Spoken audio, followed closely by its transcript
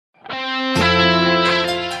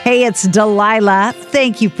Hey, it's Delilah.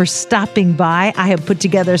 Thank you for stopping by. I have put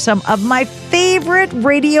together some of my favorite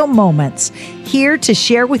radio moments here to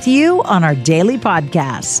share with you on our daily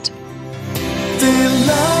podcast.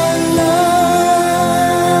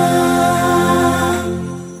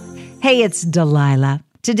 Hey, it's Delilah.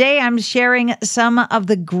 Today, I'm sharing some of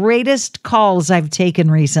the greatest calls I've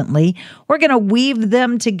taken recently. We're going to weave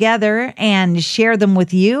them together and share them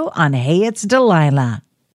with you on Hey, it's Delilah.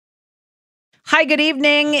 Hi, good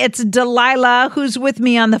evening. It's Delilah. Who's with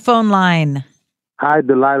me on the phone line? Hi,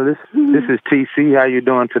 Delilah. This is TC. How you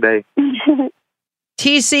doing today?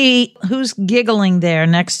 TC, who's giggling there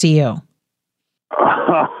next to you?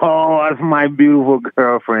 Oh, that's my beautiful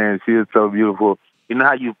girlfriend. She is so beautiful. You know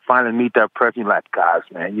how you finally meet that person, you're like, gosh,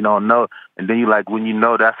 man, you don't know. And then you like, when you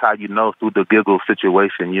know, that's how you know through the giggle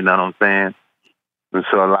situation. You know what I'm saying? And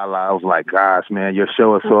so, Lala, I was like, gosh, man, your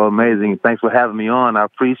show is so amazing. Thanks for having me on. I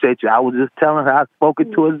appreciate you. I was just telling her I spoke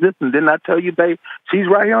it to existence. Didn't I tell you, babe? She's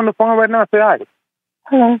right here on the phone right now. Say hi.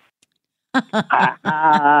 Hello.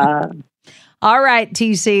 All right,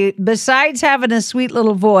 TC, besides having a sweet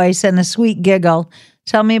little voice and a sweet giggle,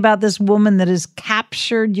 tell me about this woman that has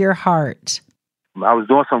captured your heart. I was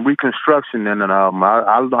doing some reconstruction, and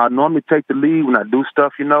I normally take the lead when I do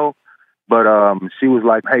stuff, you know. But she was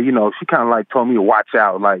like, hey, you know, she kind of like told me to watch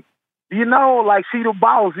out, like, you know, like she the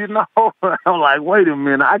boss, you know. I'm like, wait a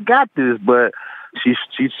minute, I got this. But she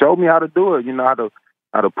showed me how to do it, you know, how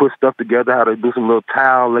to put stuff together, how to do some little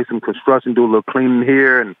tile, lay some construction, do a little cleaning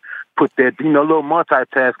here, and put that, you know, little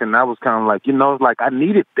multitasking. And I was kind of like, you know, like I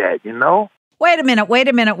needed that, you know. Wait a minute.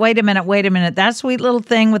 That sweet little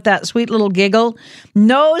thing with that sweet little giggle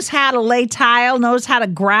knows how to lay tile, knows how to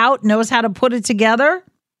grout, knows how to put it together.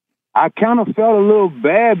 I kind of felt a little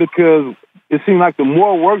bad because it seemed like the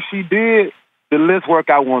more work she did, the less work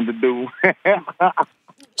I wanted to do.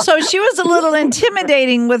 So she was a little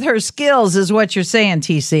intimidating with her skills, is what you're saying,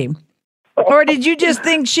 TC. Or did you just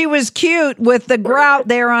think she was cute with the grout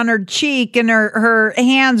there on her cheek and her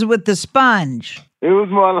hands with the sponge? It was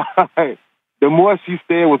more like, the more she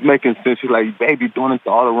said was making sense. She's like, baby, you're doing it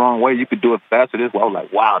all the wrong way. You could do it faster this way. I was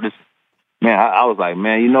like, wow, this, man, I was like,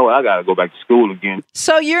 man, you know what? I got to go back to school again.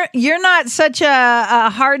 So you're not such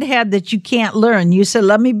a hardhead that you can't learn. You said,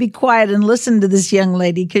 let me be quiet and listen to this young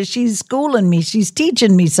lady because she's schooling me. She's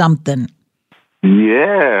teaching me something.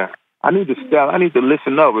 Yeah. I need to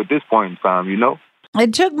listen up at this point in time, you know?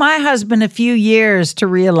 It took my husband a few years to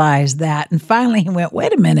realize that. And finally he went,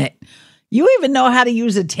 wait a minute. You even know how to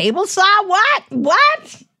use a table saw?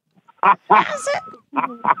 What?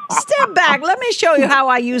 Step back. Let me show you how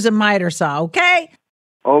I use a miter saw, okay?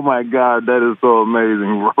 Oh, my God. That is so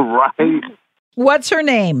amazing, right? What's her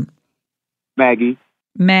name? Maggie.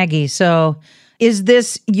 Maggie. So is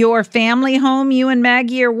this your family home you and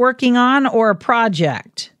Maggie are working on or a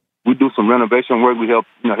project? We do some renovation work. We help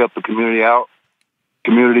the community out,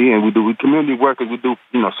 and we do community work. We do,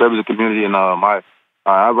 service the community. And I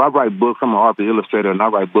write books. I'm an author, illustrator, and I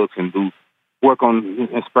write books and do work on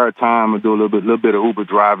in spare time and do a little bit of Uber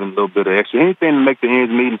driving, a little bit of extra, anything to make the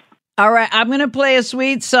ends meet. All right, I'm going to play a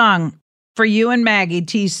sweet song for you and Maggie,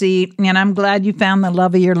 TC, and I'm glad you found the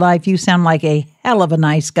love of your life. You sound like a hell of a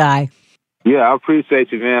nice guy. Yeah, I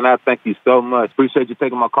appreciate you, man. I thank you so much. Appreciate you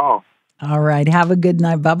taking my call. All right, have a good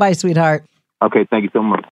night. Bye-bye, sweetheart. Okay, thank you so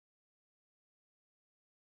much.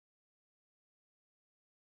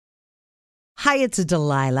 Hi, it's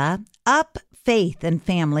Delilah. Up Faith and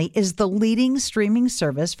Family is the leading streaming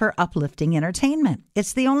service for uplifting entertainment.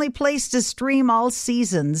 It's the only place to stream all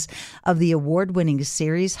seasons of the award-winning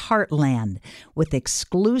series Heartland with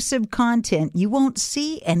exclusive content you won't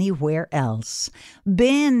see anywhere else.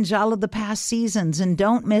 Binge all of the past seasons and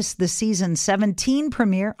don't miss the season 17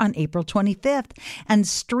 premiere on April 25th and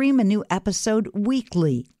stream a new episode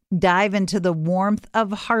weekly. Dive into the warmth of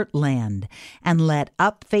Heartland and let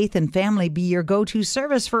Up Faith and Family be your go-to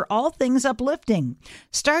service for all things uplifting.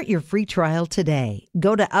 Start your free trial today.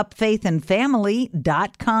 Go to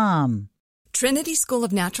upfaithandfamily.com. Trinity School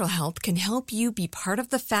of Natural Health can help you be part of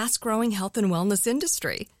the fast-growing health and wellness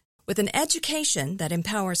industry. With an education that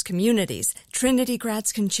empowers communities, Trinity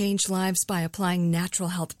grads can change lives by applying natural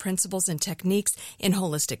health principles and techniques in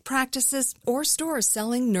holistic practices or stores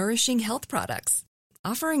selling nourishing health products.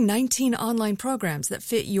 Offering 19 online programs that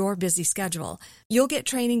fit your busy schedule, you'll get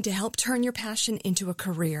training to help turn your passion into a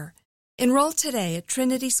career. Enroll today at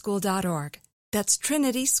trinityschool.org. That's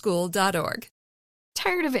trinityschool.org.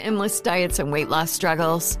 Tired of endless diets and weight loss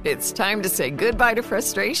struggles? It's time to say goodbye to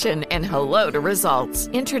frustration and hello to results.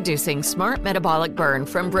 Introducing Smart Metabolic Burn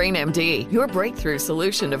from BrainMD, your breakthrough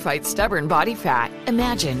solution to fight stubborn body fat.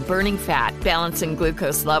 Imagine burning fat, balancing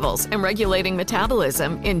glucose levels, and regulating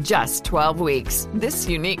metabolism in just 12 weeks. This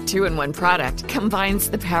unique 2-in-1 product combines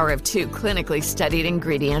the power of 2 clinically studied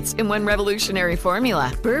ingredients in one revolutionary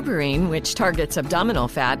formula. Berberine, which targets abdominal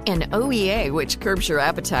fat, and OEA, which curbs your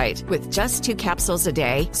appetite. With just 2 capsules a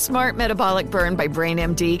day, Smart Metabolic Burn by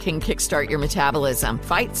BrainMD can kickstart your metabolism,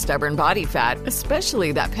 fight stubborn body fat,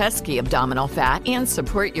 especially that pesky abdominal fat, and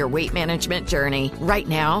support your weight management journey. Right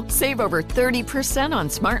now, save over 30% on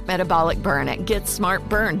Smart Metabolic Burn at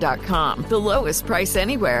GetSmartBurn.com. The lowest price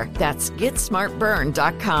anywhere. That's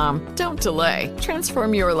GetSmartBurn.com. Don't delay.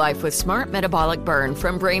 Transform your life with Smart Metabolic Burn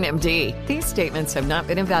from BrainMD. These statements have not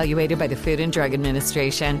been evaluated by the Food and Drug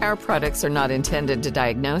Administration. Our products are not intended to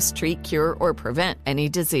diagnose, treat, cure, or prevent any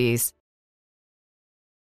disease.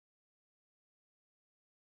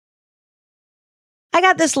 I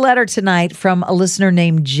got this letter tonight from a listener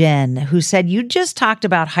named Jen who said, you just talked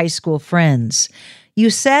about high school friends. You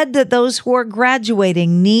said that those who are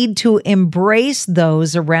graduating need to embrace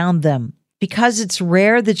those around them because it's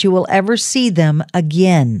rare that you will ever see them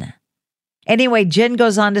again. Anyway, Jen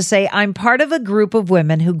goes on to say, I'm part of a group of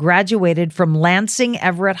women who graduated from Lansing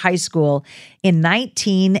Everett High School in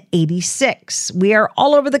 1986. We are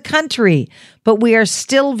all over the country, but we are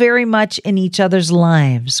still very much in each other's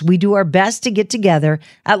lives. We do our best to get together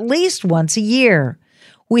at least once a year.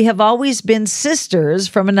 We have always been sisters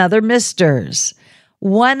from another misters.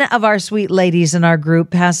 One of our sweet ladies in our group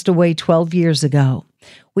passed away 12 years ago.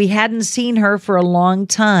 We hadn't seen her for a long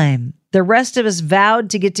time. The rest of us vowed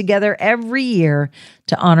to get together every year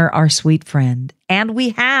to honor our sweet friend. And we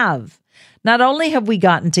have. Not only have we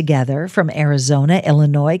gotten together from Arizona,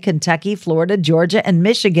 Illinois, Kentucky, Florida, Georgia, and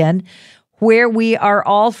Michigan, where we are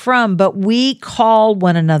all from, but we call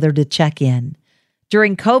one another to check in.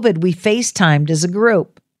 During COVID, we FaceTimed as a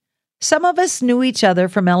group. Some of us knew each other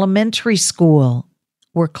from elementary school.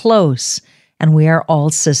 We're close, and we are all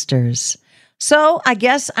sisters. So I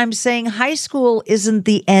guess I'm saying high school isn't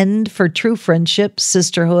the end for true friendship,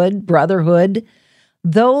 sisterhood, brotherhood.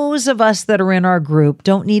 Those of us that are in our group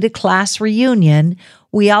don't need a class reunion.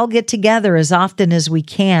 We all get together as often as we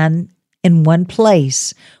can in one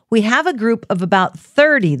place. We have a group of about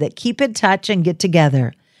 30 that keep in touch and get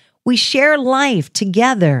together. We share life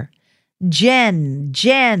together. Jen,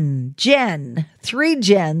 3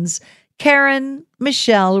 Jens, Karen,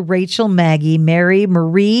 Michelle, Rachel, Maggie, Mary,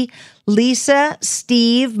 Marie, Lisa,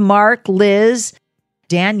 Steve, Mark, Liz,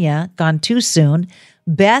 Danya, gone too soon,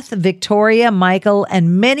 Beth, Victoria, Michael,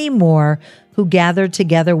 and many more who gathered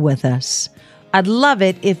together with us. I'd love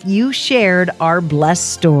it if you shared our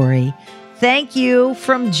blessed story. Thank you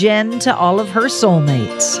from Jen to all of her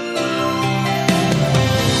soulmates.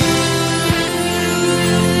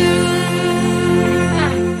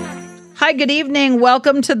 Hi, good evening.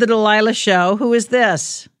 Welcome to the Delilah Show. Who is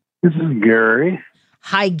this? This is Gary.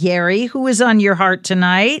 Hi, Gary. Who is on your heart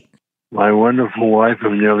tonight? My wonderful wife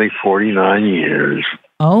of nearly 49 years.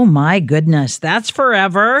 Oh, my goodness. That's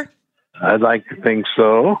forever. I'd like to think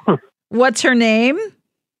so. What's her name?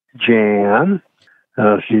 Jan.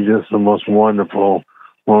 She's just the most wonderful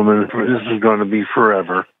woman. This is going to be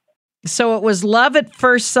forever. So it was love at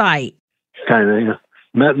first sight. Kind of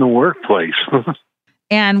met in the workplace.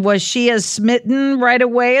 And was she as smitten right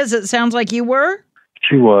away as it sounds like you were?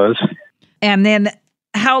 She was. And then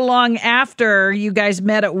how long after you guys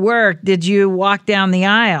met at work did you walk down the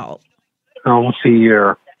aisle? Almost a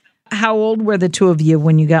year. How old were the two of you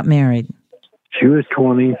when you got married? She was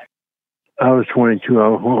 20. I was 22. I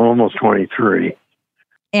was almost 23.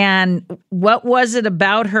 And what was it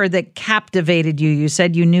about her that captivated you? You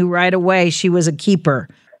said you knew right away she was a keeper.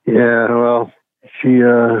 Yeah, well, she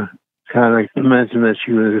kind of mentioned that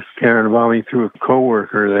she was caring about me through a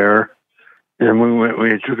coworker there. And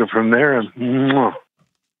we took it from there, and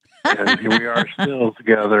here we are still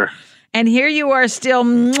together. And here you are still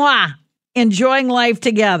enjoying life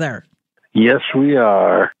together. Yes, we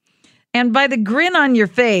are. And by the grin on your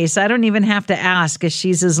face, I don't even have to ask if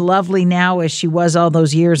she's as lovely now as she was all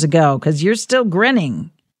those years ago, because you're still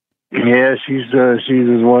grinning. Yeah, she's as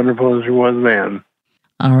wonderful as she was then.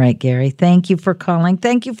 All right, Gary, thank you for calling.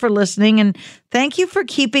 Thank you for listening. And thank you for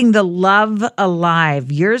keeping the love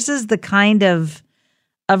alive. Yours is the kind of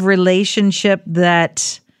relationship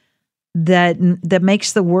that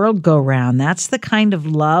makes the world go round. That's the kind of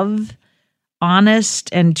love,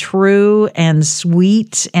 honest and true and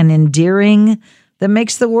sweet and endearing, that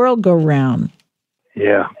makes the world go round.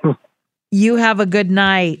 Yeah. You have a good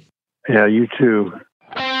night. Yeah, you too.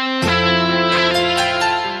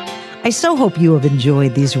 I so hope you have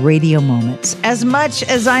enjoyed these radio moments as much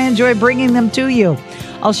as I enjoy bringing them to you.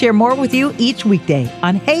 I'll share more with you each weekday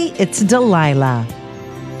on Hey, It's Delilah.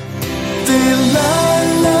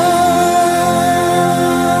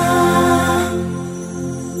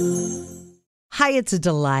 Hi, it's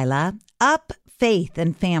Delilah. Up Faith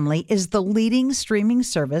and Family is the leading streaming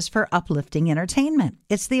service for uplifting entertainment.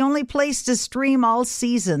 It's the only place to stream all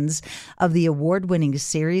seasons of the award-winning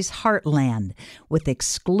series Heartland with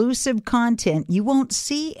exclusive content you won't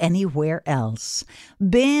see anywhere else.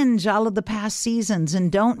 Binge all of the past seasons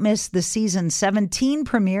and don't miss the season 17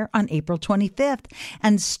 premiere on April 25th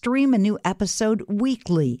and stream a new episode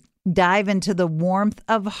weekly. Dive into the warmth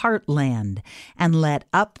of Heartland and let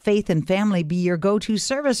Up Faith and Family be your go-to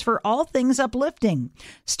service for all things uplifting.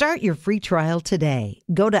 Start your free trial today.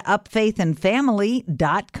 Go to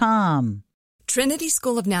upfaithandfamily.com. Trinity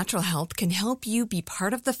School of Natural Health can help you be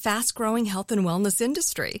part of the fast-growing health and wellness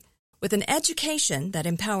industry. With an education that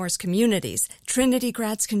empowers communities, Trinity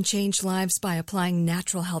grads can change lives by applying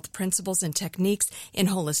natural health principles and techniques in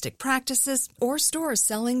holistic practices or stores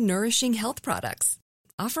selling nourishing health products.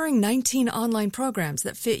 Offering 19 online programs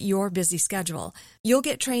that fit your busy schedule, you'll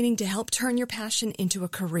get training to help turn your passion into a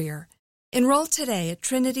career. Enroll today at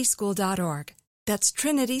trinityschool.org. That's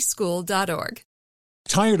trinityschool.org.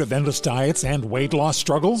 Tired of endless diets and weight loss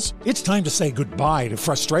struggles? It's time to say goodbye to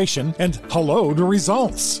frustration and hello to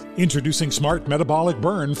results. Introducing Smart Metabolic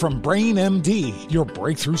Burn from Brain MD, your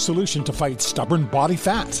breakthrough solution to fight stubborn body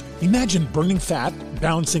fat. Imagine burning fat,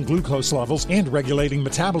 balancing glucose levels, and regulating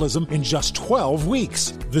metabolism in just 12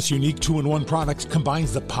 weeks. This unique 2-in-1 product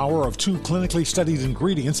combines the power of 2 clinically studied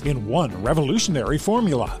ingredients in one revolutionary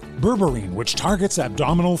formula. Berberine, which targets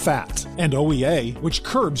abdominal fat, and OEA, which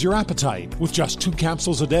curbs your appetite. With just 2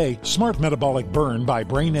 capsules a day, Smart Metabolic Burn by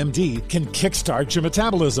Brain MD can kickstart your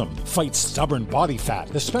metabolism, fight stubborn body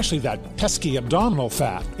fat, especially that pesky abdominal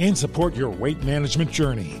fat, and support your weight management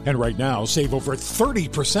journey. And right now, save over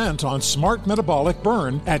 30% on Smart Metabolic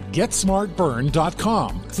Burn at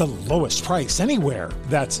GetSmartBurn.com. The lowest price anywhere.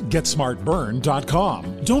 That's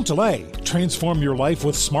GetSmartBurn.com. Don't delay. Transform your life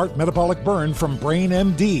with Smart Metabolic Burn from Brain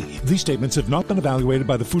MD. These statements have not been evaluated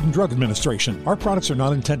by the Food and Drug Administration. Our products are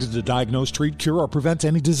not intended to diagnose, treat, cure, or prevent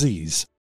any disease.